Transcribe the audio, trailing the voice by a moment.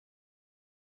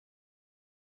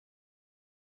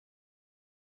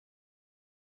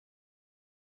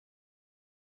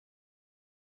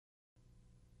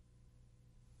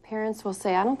Parents will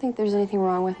say, I don't think there's anything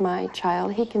wrong with my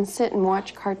child. He can sit and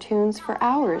watch cartoons for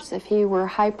hours. If he were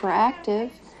hyperactive,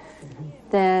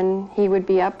 then he would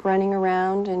be up running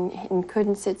around and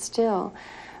couldn't sit still.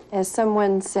 As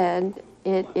someone said,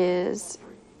 it is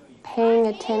paying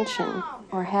attention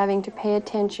or having to pay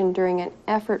attention during an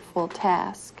effortful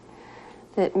task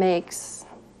that makes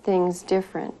things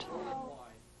different.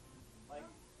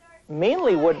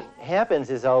 Mainly what happens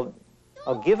is I'll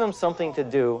give them something to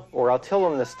do, or I'll tell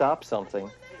them to stop something,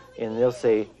 and they'll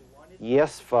say,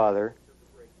 yes, Father,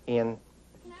 and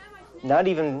not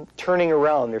even turning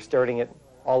around, they're starting it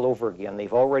all over again.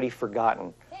 They've already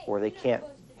forgotten, or they can't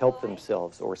help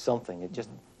themselves, or something. It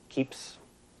just keeps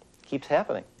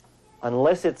happening.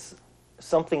 Unless it's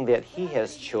something that he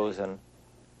has chosen,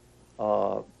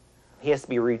 he has to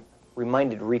be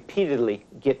reminded repeatedly,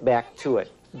 get back to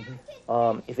it.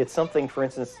 If it's something, for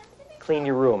instance, clean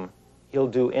your room, he'll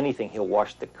do anything. He'll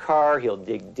wash the car, he'll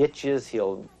dig ditches,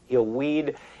 he'll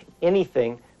weed,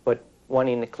 anything but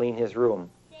wanting to clean his room.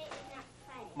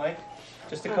 Mike,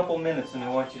 just a couple minutes and I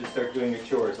want you to start doing your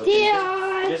chores.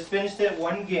 Okay? Just finish that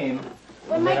one game,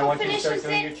 and then I want you to start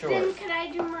doing your chores. Then can I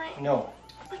do my... No.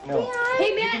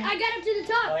 Hey, Matt, I got up to the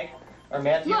top. Mike, or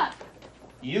Matthew, Look.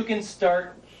 you can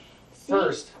start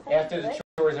first after the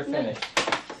chores are finished.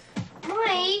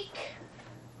 Mike.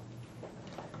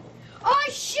 Oh,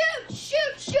 shoot!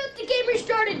 The game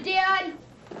restarted, Dad.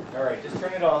 All right, just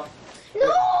turn it off.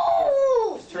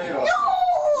 No! Just turn it off.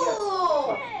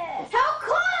 No! Yes.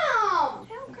 How come?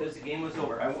 Because the game was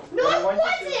over. No, it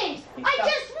wasn't! I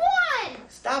just won!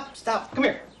 Stop. Come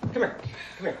here.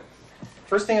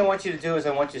 First thing I want you to do is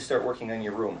I want you to start working on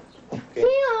your room. Okay?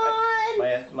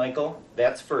 Leon! Michael,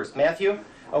 that's first. Matthew,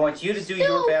 I want you to do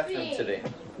your bathroom today.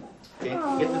 Okay?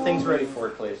 Get the things ready for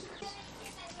it, please.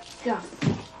 Go.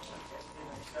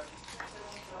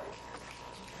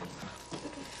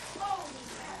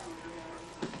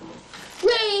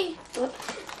 Wait!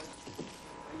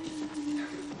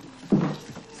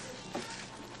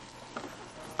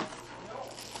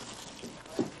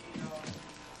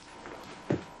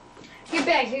 Get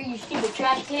back here, you stupid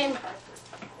trash can.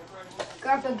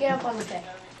 Garfield, get up on the bed.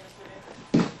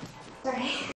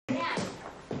 Sorry.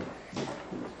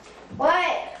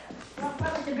 What? Want to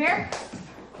play with the bear?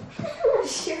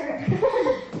 Sure.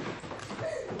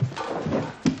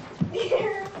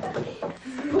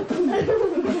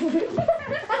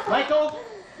 Michael,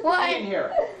 What? get in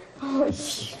here. Oh,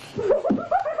 shit.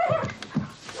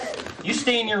 You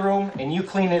stay in your room and you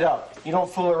clean it up. You don't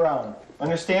fool around.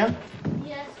 Understand?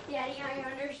 Yes, Daddy, I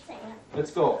understand.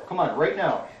 Let's go. Come on, right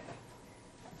now.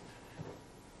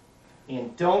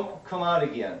 And don't come out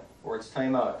again, or it's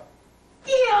time out.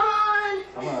 Dion!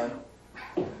 Come on.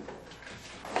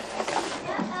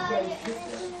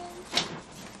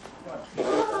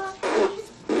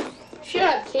 Shut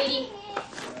up, Katie.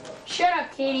 Shut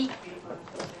up, Katie.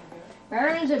 My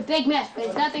room's a big mess, but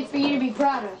it's nothing for you to be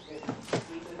proud of.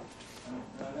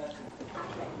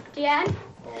 Dad,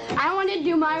 I want to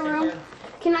do my room.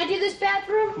 Can I do this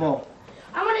bathroom? No.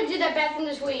 I want to do that bathroom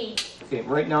this week. Okay,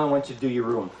 right now I want you to do your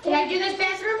room. Can I do this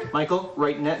bathroom? Michael,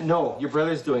 right now, no, your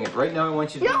brother's doing it. Right now I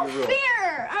want you to do No your room.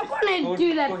 fear! I want to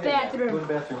do that Go ahead, bathroom. Go to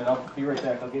the bathroom and I'll be right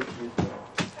back. I'll get you.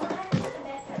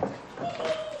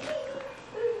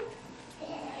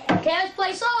 Okay, let's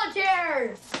play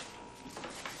solitaire.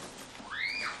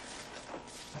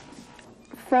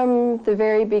 From the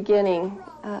very beginning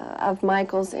of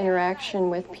Michael's interaction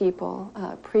with people,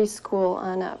 preschool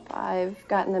on up, I've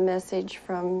gotten the message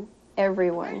from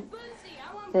everyone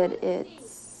that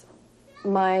it's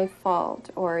my fault,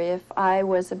 or if I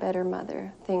was a better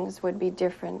mother, things would be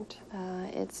different.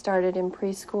 It started in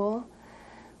preschool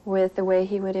with the way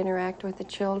he would interact with the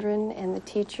children and the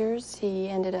teachers. He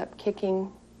ended up kicking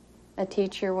a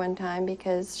teacher one time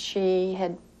because she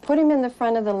had put him in the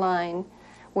front of the line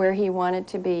where he wanted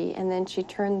to be, and then she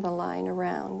turned the line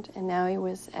around, and now he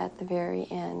was at the very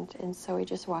end, and so he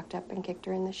just walked up and kicked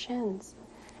her in the shins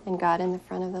and got in the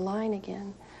front of the line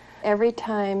again. Every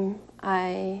time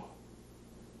I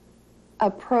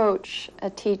approach a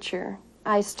teacher,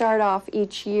 I start off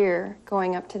each year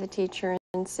going up to the teacher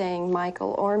and saying,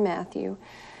 Michael or Matthew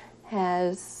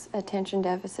has attention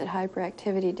deficit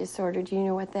hyperactivity disorder. Do you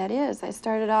know what that is? I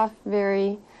started off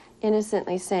very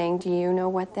innocently saying, do you know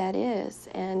what that is?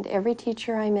 And every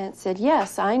teacher I met said,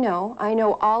 yes, I know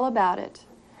all about it.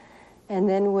 And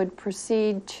then would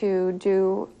proceed to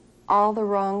do all the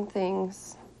wrong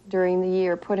things during the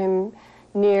year, put him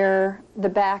near the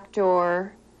back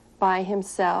door by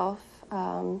himself,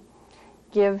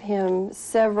 give him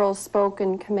several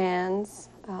spoken commands,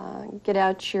 get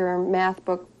out your math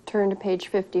book, turn to page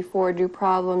 54, do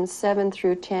problems 7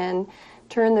 through 10,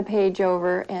 turn the page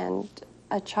over, and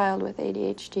a child with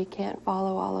ADHD can't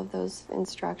follow all of those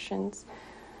instructions.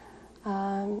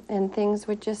 And things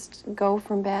would just go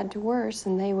from bad to worse,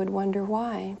 and they would wonder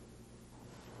why.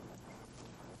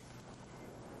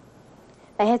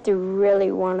 I have to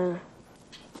really want to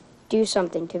do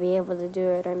something to be able to do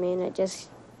it. I mean,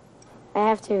 I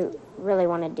have to really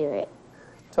want to do it.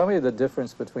 Tell me the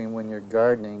difference between when you're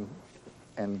gardening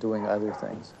and doing other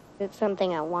things. It's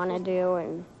something I want to do,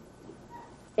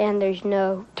 and there's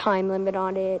no time limit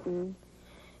on it. And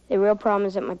the real problem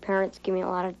is that my parents give me a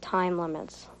lot of time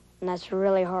limits, and that's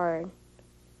really hard.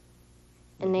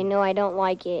 And they know I don't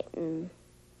like it. And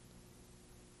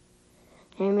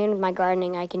I mean, with my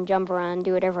gardening, I can jump around and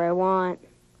do whatever I want,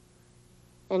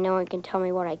 and no one can tell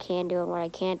me what I can do and what I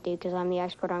can't do because I'm the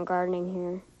expert on gardening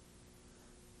here.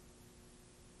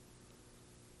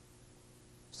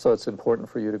 So it's important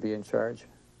for you to be in charge?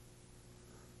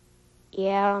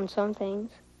 Yeah, on some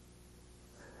things.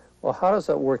 Well, how does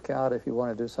that work out if you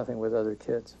want to do something with other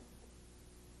kids?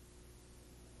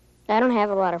 I don't have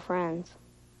a lot of friends.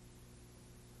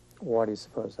 Why do you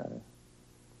suppose that is?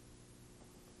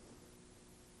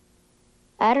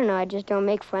 I don't know, I just don't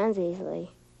make friends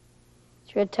easily.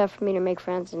 It's real tough for me to make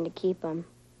friends and to keep them.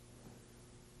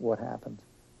 What happens?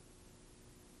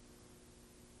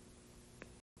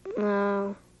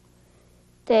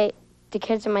 The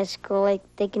kids in my school, like,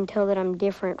 they can tell that I'm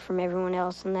different from everyone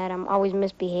else and that I'm always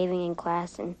misbehaving in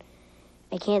class and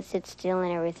I can't sit still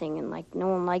and everything, and, like, no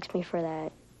one likes me for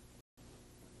that.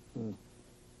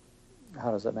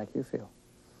 How does that make you feel?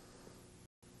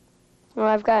 Well,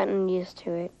 I've gotten used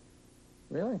to it.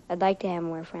 Really? I'd like to have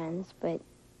more friends, but